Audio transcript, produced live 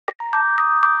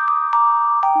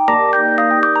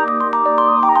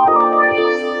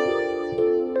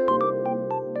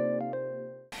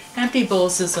Empty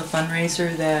Bowls is a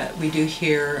fundraiser that we do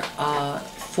here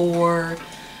for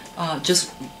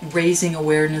just raising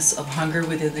awareness of hunger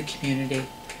within the community.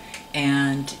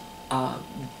 And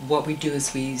what we do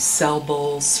is we sell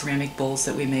bowls, ceramic bowls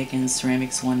that we make in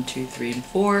ceramics 1, 2, 3, and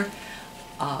 4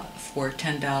 for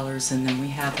 $10, and then we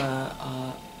have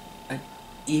a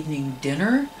evening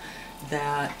dinner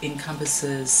that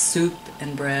encompasses soup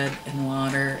and bread and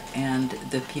water, and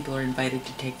the people are invited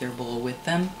to take their bowl with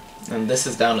them. And this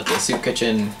is down at the soup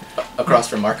kitchen across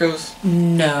from Marco's?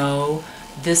 No,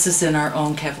 this is in our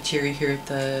own cafeteria here at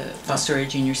the Fostoria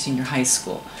Junior Senior High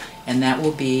School, and that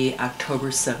will be October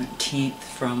 17th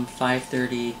from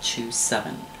 5:30 to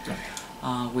 7. Okay.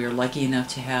 We are lucky enough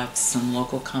to have some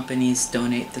local companies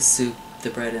donate the soup, the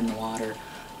bread, and the water,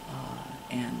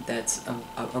 and that's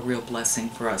a real blessing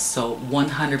for us. So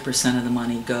 100% of the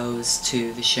money goes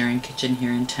to the Sharing Kitchen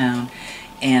here in town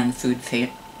and Food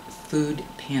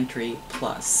Pantry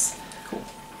Plus. Cool.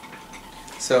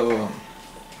 So,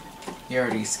 you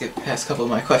already skipped past a couple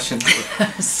of my questions.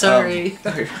 Sorry.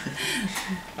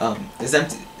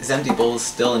 Is Empty Bowls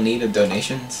still in need of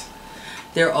donations?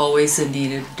 They're always in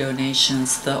need of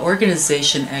donations. The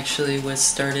organization actually was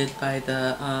started by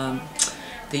the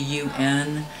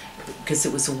UN, because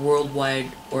it was a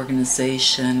worldwide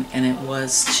organization, and it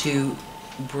was to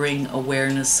bring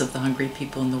awareness of the hungry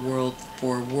people in the world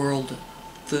for World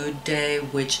Food Day,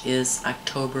 which is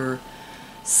October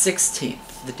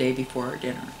 16th, the day before our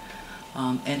dinner.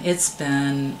 And it's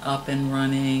been up and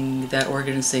running, that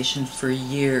organization, for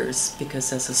years,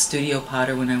 because as a studio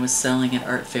potter, when I was selling at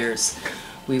art fairs,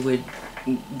 we would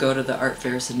go to the art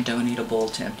fairs and donate a bowl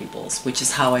to Empty Bowls, which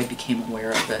is how I became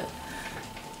aware of it.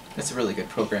 It's a really good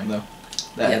program, though.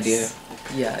 That Yes. idea.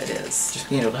 Yeah, it is. Just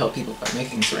being able to help people by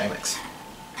making ceramics.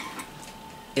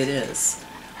 It is.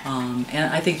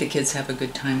 And I think the kids have a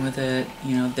good time with it.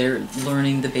 You know, they're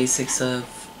learning the basics of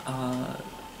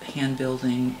hand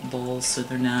building bowls, so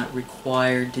they're not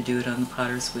required to do it on the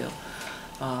potter's wheel.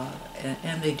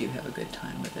 And they do have a good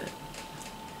time with it.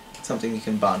 Something you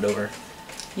can bond over.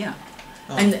 Yeah.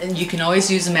 Oh. And you can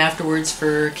always use them afterwards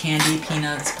for candy,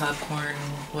 peanuts, popcorn,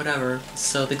 whatever.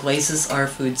 So the glazes are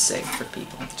food safe for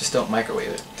people. Just don't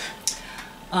microwave it.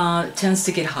 It tends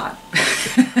to get hot.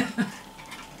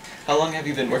 How long have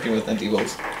you been working with Empty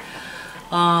Bowls?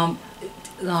 I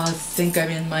think I'm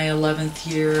in my 11th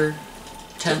year,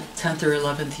 10th or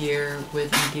 11th year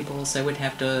with Empty Bowls. I would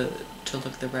have to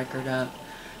look the record up.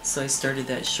 So I started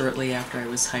that shortly after I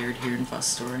was hired here in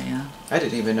Fostoria. I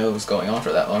didn't even know it was going on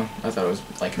for that long. I thought it was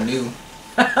like new.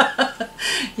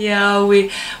 Yeah,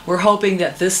 we're hoping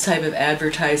that this type of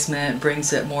advertisement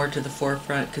brings it more to the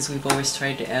forefront, because we've always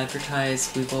tried to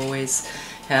advertise. We've always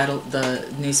had, the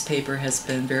newspaper has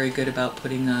been very good about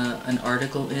putting an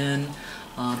article in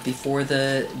before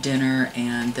the dinner,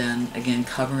 and then again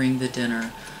covering the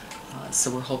dinner. So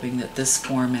we're hoping that this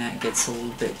format gets a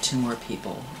little bit to more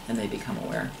people and they become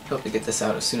aware. Hope to get this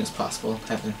out as soon as possible.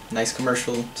 Have a nice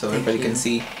commercial so everybody can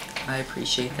see. I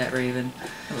appreciate that, Raven.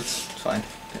 That's fine.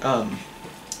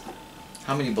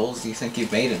 How many bowls do you think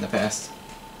you've made in the past?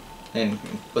 And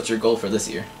what's your goal for this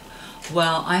year?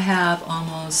 Well, I have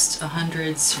almost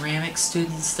 100 ceramic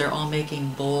students. They're all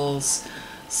making bowls.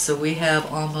 So we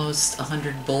have almost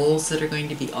 100 bowls that are going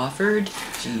to be offered.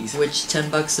 Jeez. Which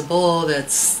 $10 a bowl,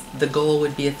 the goal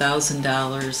would be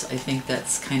 $1,000. I think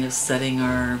that's kind of setting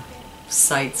our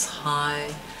sights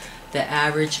high. The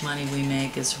average money we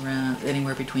make is around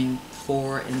anywhere between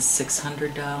 $400 and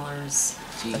 $600.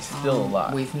 Jeez, still a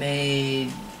lot. We've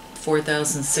made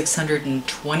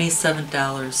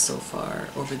 $4,627 so far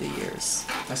over the years.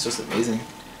 That's just amazing.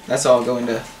 That's all going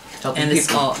to helping and people.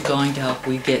 It's all going to help.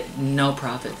 We get no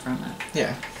profit from it.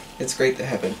 Yeah, it's great to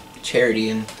have a charity,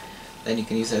 and then you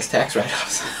can use it as tax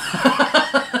write-offs.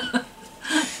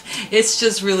 It's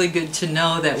just really good to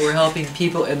know that we're helping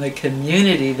people in the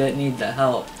community that need the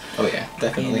help. Oh yeah,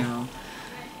 definitely. You know,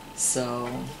 so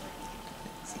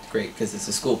it's great because it's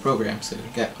a school program, so you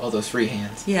got all those free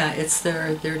hands. yeah, it's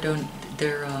their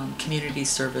community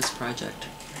service project.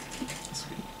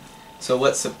 Sweet. So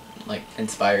what's like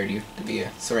inspired you to be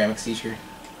a ceramics teacher?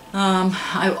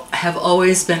 I have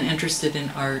always been interested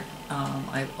in art.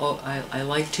 I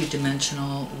like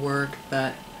two-dimensional work,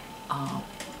 but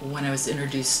when I was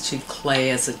introduced to clay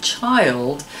as a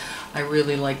child, I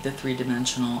really liked the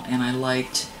three-dimensional, and I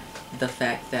liked the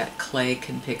fact that clay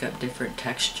can pick up different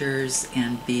textures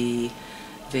and be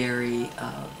very,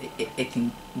 it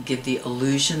can give the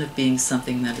illusion of being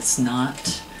something that it's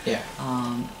not. Yeah.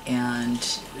 And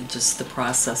just the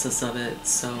processes of it.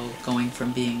 So going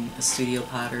from being a studio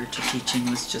potter to teaching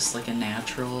was just like a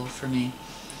natural for me.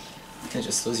 It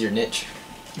just was your niche.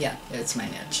 Yeah, it's my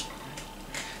niche.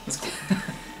 That's cool.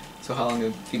 So how long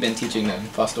have you been teaching then,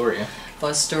 Fostoria?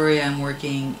 Fostoria, I'm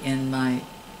working in my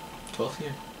 12th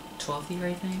year. 12th year,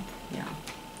 I think. Yeah.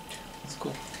 That's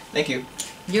cool. Thank you.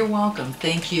 You're welcome.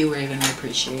 Thank you, Raven. I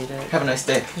appreciate it. Have a nice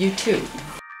day. You too.